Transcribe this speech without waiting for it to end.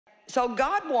So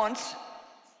God wants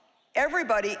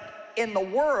everybody in the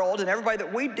world and everybody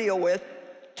that we deal with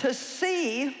to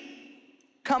see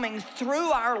coming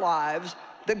through our lives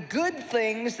the good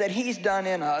things that he's done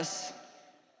in us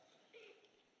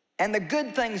and the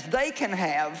good things they can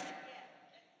have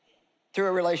through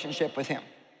a relationship with him.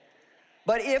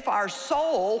 But if our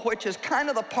soul, which is kind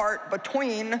of the part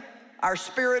between our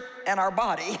spirit and our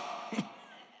body,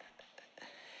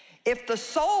 if the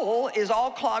soul is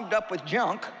all clogged up with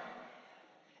junk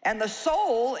and the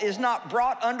soul is not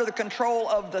brought under the control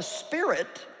of the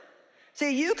spirit,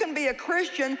 see, you can be a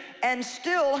Christian and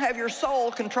still have your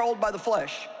soul controlled by the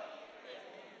flesh.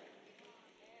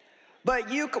 But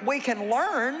we can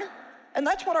learn, and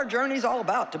that's what our journey is all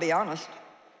about, to be honest.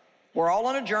 We're all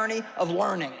on a journey of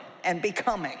learning and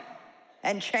becoming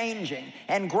and changing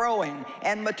and growing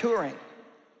and maturing.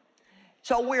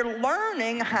 So we're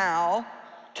learning how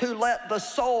to let the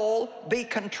soul be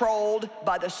controlled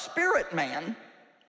by the spirit man